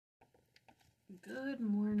Good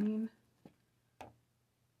morning.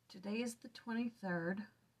 Today is the 23rd.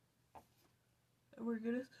 And we're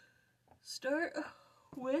going to start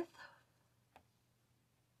with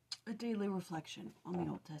a daily reflection on the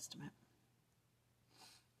Old Testament.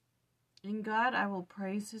 In God I will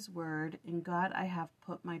praise His word. In God I have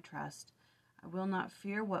put my trust. I will not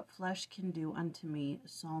fear what flesh can do unto me.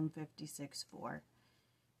 Psalm 56:4.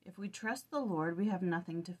 If we trust the Lord, we have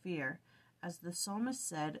nothing to fear. As the psalmist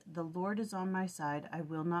said, "The Lord is on my side. I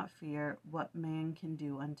will not fear what man can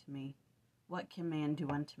do unto me. What can man do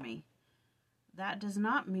unto me?" That does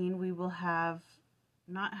not mean we will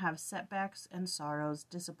not have setbacks and sorrows,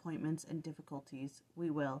 disappointments and difficulties. We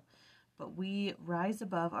will. But we rise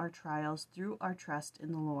above our trials through our trust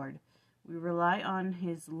in the Lord. We rely on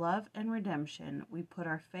His love and redemption. We put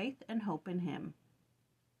our faith and hope in Him.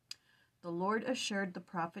 The Lord assured the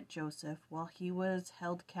prophet Joseph while he was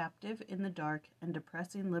held captive in the dark and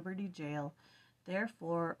depressing Liberty Jail,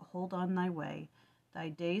 "Therefore hold on thy way. Thy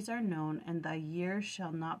days are known, and thy years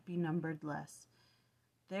shall not be numbered less.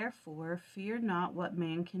 Therefore fear not what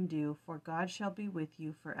man can do, for God shall be with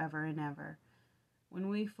you forever and ever." When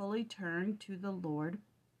we fully turn to the Lord,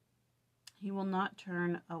 He will not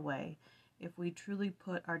turn away. If we truly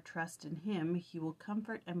put our trust in Him, He will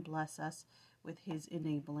comfort and bless us with His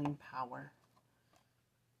enabling power.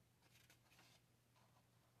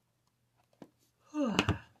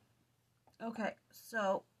 Okay,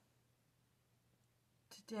 so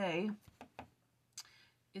today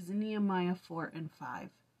is Nehemiah 4 and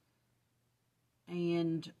 5.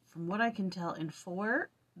 And from what I can tell, in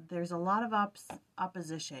 4, there's a lot of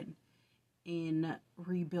opposition in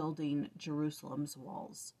rebuilding Jerusalem's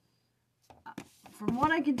walls. From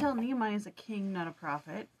what I can tell, Nehemiah is a king, not a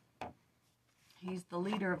prophet. He's the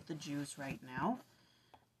leader of the Jews right now.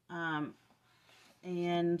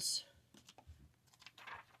 And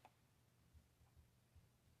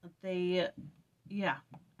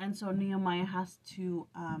so Nehemiah has to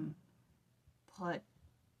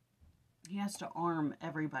arm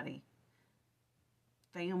everybody.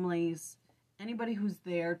 Families, anybody who's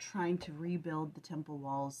there trying to rebuild the temple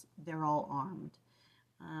walls, they're all armed.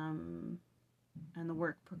 And the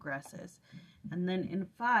work progresses. And then in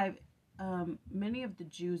 5, many of the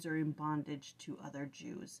Jews are in bondage to other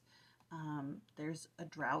Jews. There's a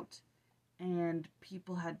drought, and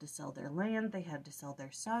people had to sell their land. They had to sell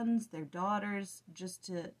their sons, their daughters, just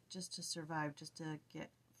to survive, just to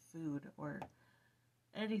get food or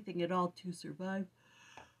anything at all to survive.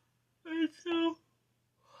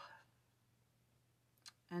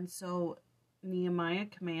 And so Nehemiah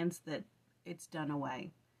commands that it's done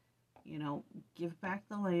away. Give back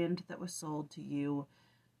the land that was sold to you.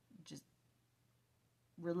 Just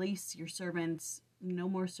release your servants. No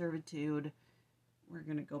more servitude. We're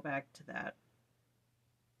going to go back to that.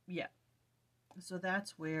 Yeah. So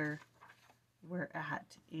that's where we're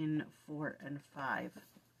at in 4 and 5.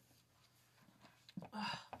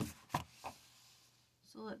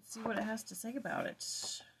 So let's see what it has to say about it.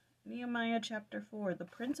 Nehemiah chapter 4. The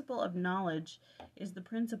principle of knowledge is the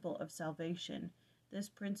principle of salvation. This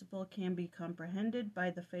principle can be comprehended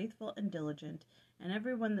by the faithful and diligent, and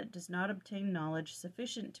everyone that does not obtain knowledge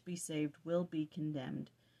sufficient to be saved will be condemned.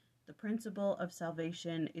 The principle of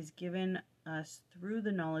salvation is given us through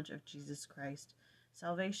the knowledge of Jesus Christ.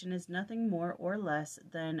 Salvation is nothing more or less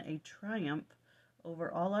than a triumph over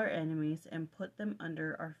all our enemies and put them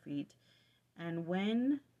under our feet. And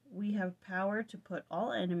when we have power to put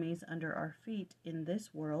all enemies under our feet in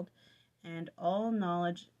this world, and all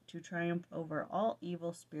knowledge to triumph over all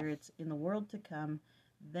evil spirits in the world to come,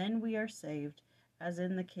 then we are saved, as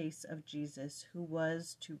in the case of Jesus, who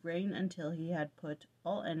was to reign until He had put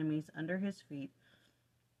all enemies under His feet,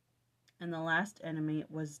 and the last enemy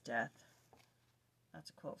was death.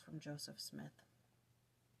 That's a quote from Joseph Smith.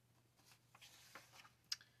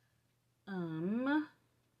 And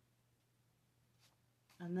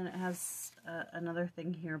then it has another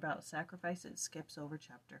thing here about sacrifice. It skips over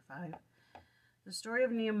chapter 5. The story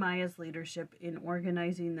of Nehemiah's leadership in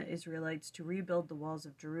organizing the Israelites to rebuild the walls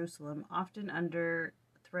of Jerusalem, often under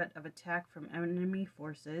threat of attack from enemy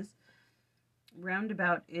forces,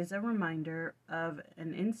 roundabout is a reminder of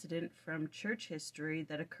an incident from church history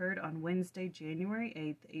that occurred on Wednesday, January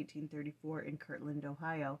 8th, 1834 in Kirtland,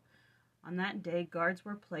 Ohio. On that day, guards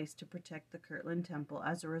were placed to protect the Kirtland Temple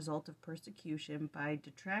as a result of persecution by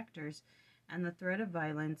detractors and the threat of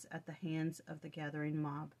violence at the hands of the gathering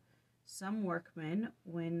mob. Some workmen,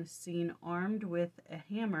 when seen armed with a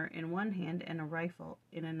hammer in one hand and a rifle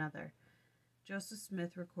in another. Joseph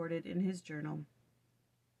Smith recorded in his journal,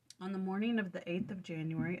 "On the morning of the 8th of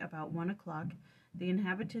January, about 1 o'clock, The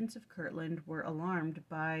inhabitants of Kirtland were alarmed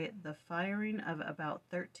by the firing of about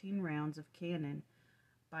 13 rounds of cannon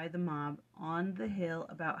by the mob on the hill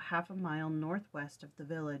about half a mile northwest of the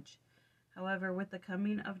village. However, with the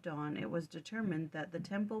coming of dawn, it was determined that the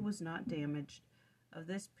temple was not damaged. Of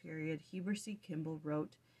this period, Heber C. Kimball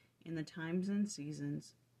wrote in the Times and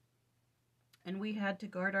Seasons, "And we had to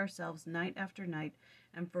guard ourselves night after night,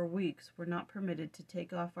 and for weeks were not permitted to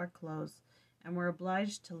take off our clothes, and were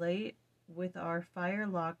obliged to lay with our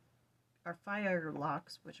firelocks,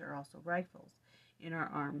 which are also rifles, in our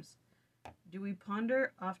arms." Do we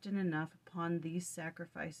ponder often enough upon these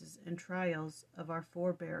sacrifices and trials of our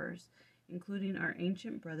forebears, including our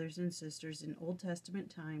ancient brothers and sisters in Old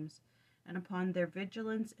Testament times, and upon their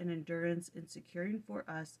vigilance and endurance in securing for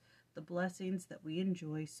us the blessings that we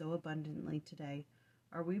enjoy so abundantly today?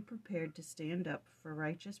 Are we prepared to stand up for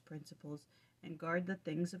righteous principles and guard the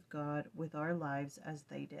things of God with our lives as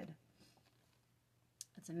they did?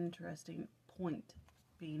 That's an interesting point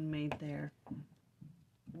being made there.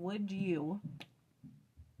 Would you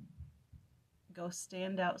go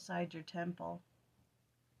stand outside your temple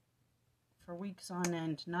for weeks on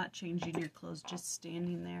end, not changing your clothes, just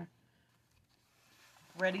standing there,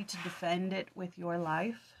 ready to defend it with your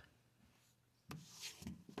life?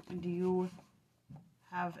 Do you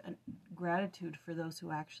have gratitude for those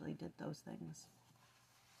who actually did those things?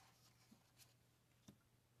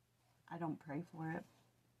 I don't pray for it,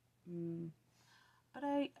 but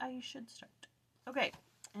I should start. Okay,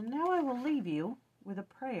 and now I will leave you with a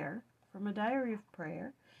prayer from a diary of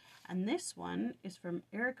prayer, and this one is from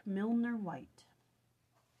Eric Milner White.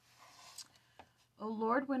 O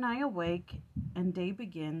Lord, when I awake and day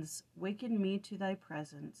begins, waken me to thy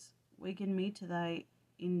presence, waken me to thy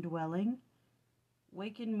indwelling,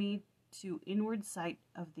 waken me to inward sight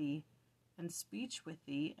of thee, and speech with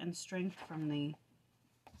thee, and strength from thee,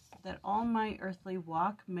 that all my earthly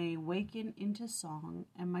walk may waken into song,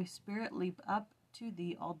 and my spirit leap up to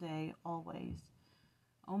thee all day, always.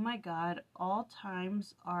 O my God, all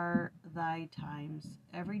times are thy times,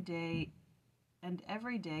 every day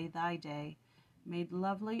thy day, made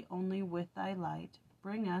lovely only with thy light.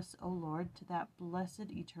 Bring us, O Lord, to that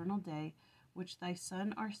blessed eternal day, which thy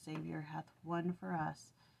Son, our Savior, hath won for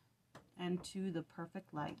us, and to the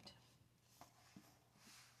perfect light.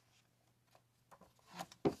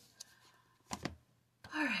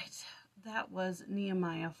 All right, that was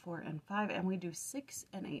Nehemiah 4 and 5, and we do 6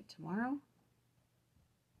 and 8 tomorrow.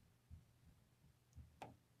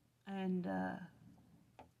 And I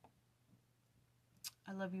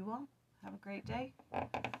love you all. Have a great day.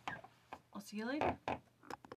 I'll see you later.